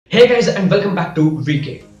Hey guys, and welcome back to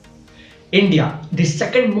VK. India, the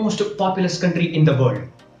second most populous country in the world.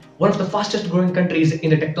 One of the fastest growing countries in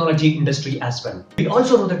the technology industry as well. We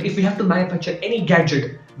also know that if we have to manufacture any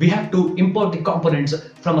gadget, we have to import the components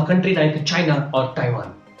from a country like China or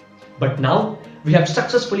Taiwan. But now, we have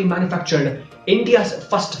successfully manufactured India's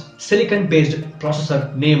first silicon-based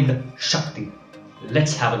processor named Shakti.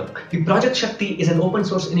 Let's have a look. The Project Shakti is an open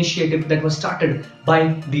source initiative that was started by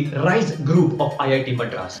the RISE group of IIT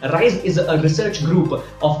Madras. RISE is a research group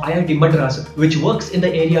of IIT Madras which works in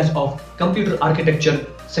the areas of computer architecture,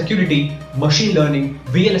 security, machine learning,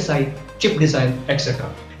 VLSI, chip design, etc.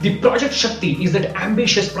 The Project Shakti is that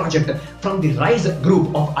ambitious project from the RISE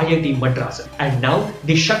group of IIT Madras, and now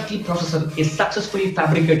the Shakti processor is successfully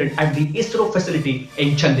fabricated at the ISRO facility in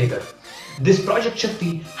Chandigarh. This Project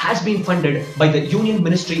Shakti has been funded by the Union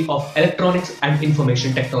Ministry of Electronics and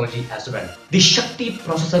Information Technology as well. The Shakti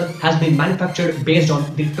processor has been manufactured based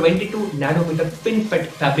on the 22 nanometer FinFET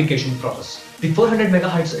fabrication process. The 400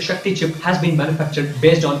 MHz Shakti chip has been manufactured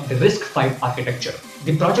based on the RISC-V architecture.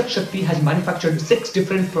 The Project Shakti has manufactured 6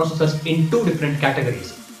 different processors in 2 different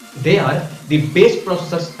categories. They are the base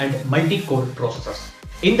processors and multi-core processors.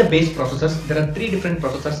 In the base processors, there are 3 different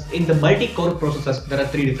processors. In the multi-core processors, there are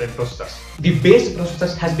 3 different processors. The base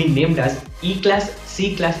processors has been named as E-class,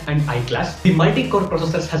 C-class and I-class. The multi-core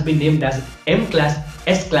processors has been named as M-class,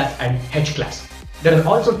 S-class and H-class. There are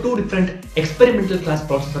also 2 different experimental class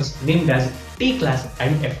processors named as T-class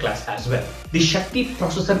and F-class as well. The Shakti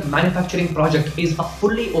processor manufacturing project is a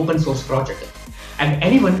fully open source project. And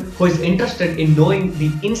anyone who is interested in knowing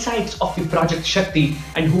the insights of the Project Shakti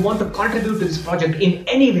and who want to contribute to this project in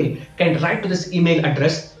any way can write to this email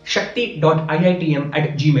address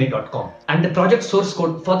shakti.iitm@gmail.com, and the project source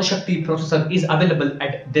code for the Shakti processor is available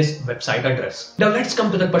at this website address. Now let's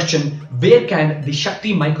come to the question, where can the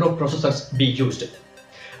Shakti microprocessors be used?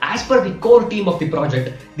 As per the core team of the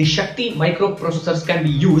project, the Shakti microprocessors can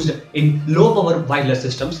be used in low-power wireless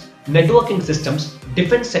systems, networking systems,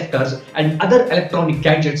 defense sectors, and other electronic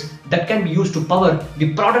gadgets that can be used to power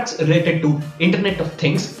the products related to Internet of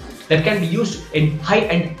Things that can be used in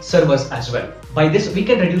high-end servers as well. By this, we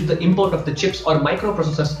can reduce the import of the chips or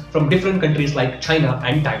microprocessors from different countries like China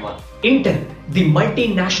and Taiwan. Intel, the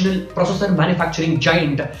multinational processor manufacturing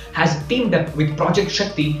giant, has teamed up with Project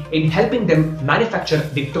Shakti in helping them manufacture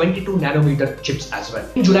the 22 nanometer chips as well.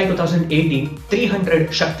 In July 2018,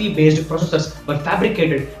 300 Shakti-based processors were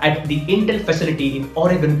fabricated at the Intel facility in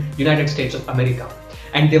Oregon, United States of America.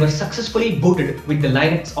 And they were successfully booted with the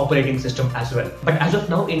Linux operating system as well. But as of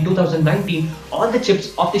now, in 2019, all the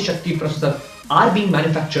chips of the Shakti processor are being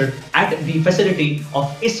manufactured at the facility of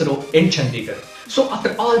ISRO in Chandigarh. So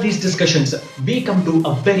after all these discussions, we come to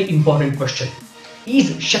a very important question.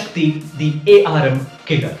 Is Shakti the ARM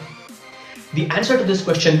killer? The answer to this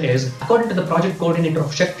question is, according to the project coordinator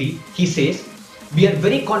of Shakti, he says, we are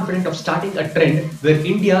very confident of starting a trend where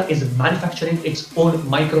India is manufacturing its own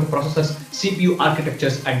microprocessors, CPU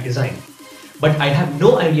architectures and design. But I have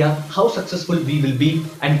no idea how successful we will be,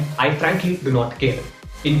 and I frankly do not care.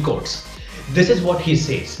 In quotes. This is what he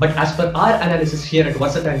says. But as per our analysis here at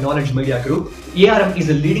Versatile Knowledge Media Group, ARM is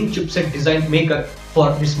a leading chipset design maker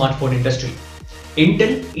for the smartphone industry.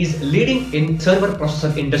 Intel is leading in server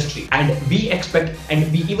processor industry, and we expect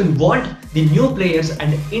and we even want the new players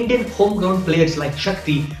and Indian homegrown players like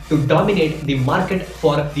Shakti to dominate the market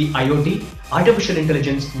for the IoT, artificial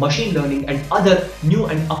intelligence, machine learning and other new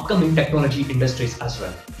and upcoming technology industries as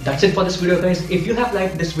well. That's it for this video guys. If you have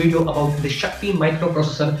liked this video about the Shakti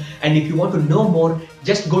microprocessor and if you want to know more,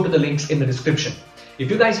 just go to the links in the description. If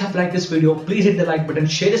you guys have liked this video, please hit the like button,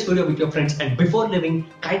 share this video with your friends, and before leaving,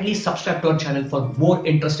 kindly subscribe to our channel for more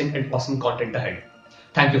interesting and awesome content ahead.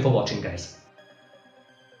 Thank you for watching guys.